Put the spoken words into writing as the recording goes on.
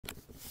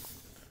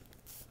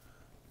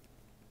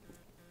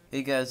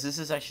Hey guys, this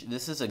is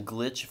a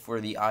glitch for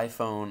the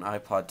iPhone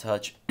iPod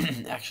Touch,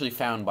 actually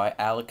found by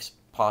Alex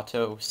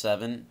Pato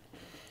 7.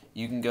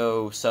 You can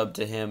go sub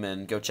to him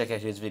and go check out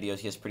his videos.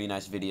 He has pretty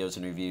nice videos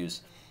and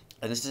reviews.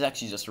 And this is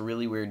actually just a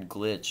really weird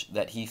glitch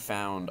that he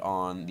found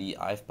on the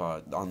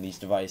iPod on these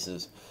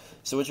devices.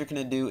 So what you're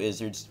gonna do is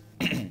you're just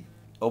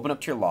open up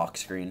to your lock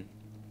screen,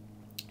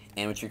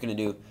 and what you're gonna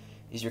do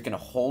is you're going to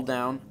hold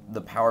down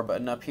the power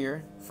button up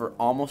here for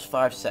almost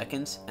 5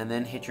 seconds and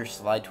then hit your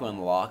slide to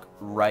unlock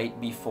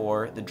right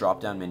before the drop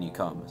down menu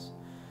comes.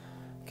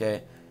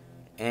 Okay,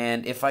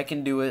 and if I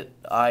can do it,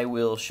 I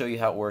will show you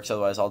how it works.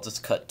 Otherwise, I'll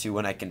just cut to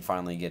when I can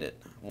finally get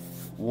it.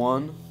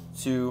 1,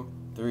 2,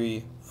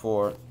 3,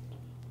 4.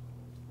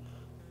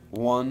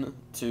 1,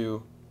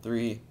 2,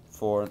 3,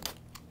 4.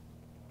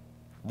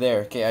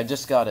 There, okay, I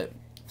just got it.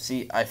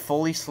 See, I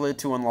fully slid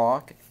to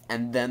unlock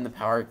and then the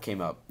power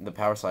came up. The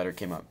power slider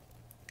came up.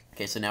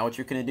 Okay, so now what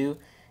you're going to do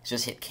is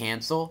just hit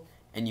cancel,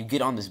 and you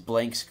get on this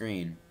blank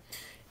screen.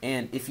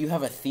 And if you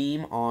have a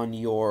theme on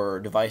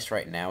your device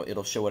right now,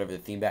 it'll show whatever the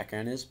theme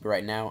background is. But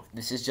right now,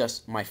 this is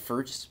just my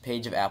first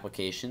page of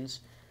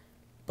applications,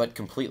 but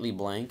completely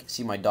blank.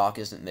 See, my dock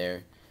isn't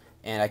there.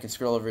 And I can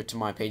scroll over to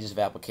my pages of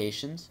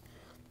applications.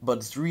 But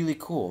it's really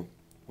cool.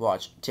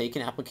 Watch, take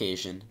an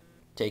application,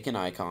 take an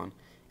icon,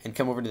 and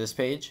come over to this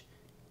page,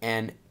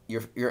 and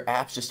your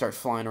apps just start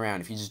flying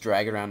around. If you just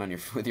drag it around on your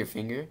with your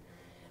finger,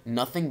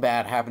 nothing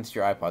bad happens to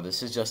your iPod.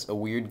 This is just a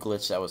weird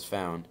glitch that was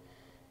found.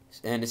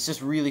 And it's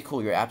just really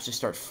cool. Your apps just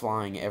start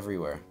flying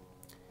everywhere.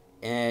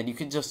 And you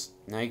can just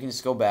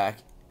go back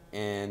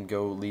and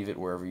go leave it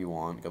wherever you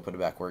want. Go put it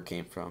back where it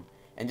came from.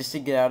 And just to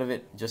get out of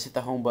it, just hit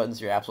the home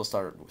buttons. Your apps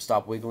will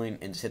stop wiggling,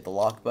 and just hit the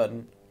lock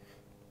button.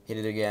 Hit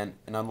it again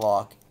and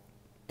unlock,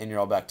 and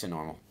you're all back to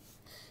normal.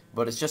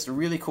 But it's just a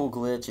really cool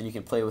glitch, and you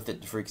can play with it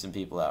to freak some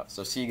people out.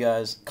 So see you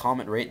guys.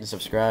 Comment, rate, and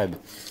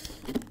subscribe.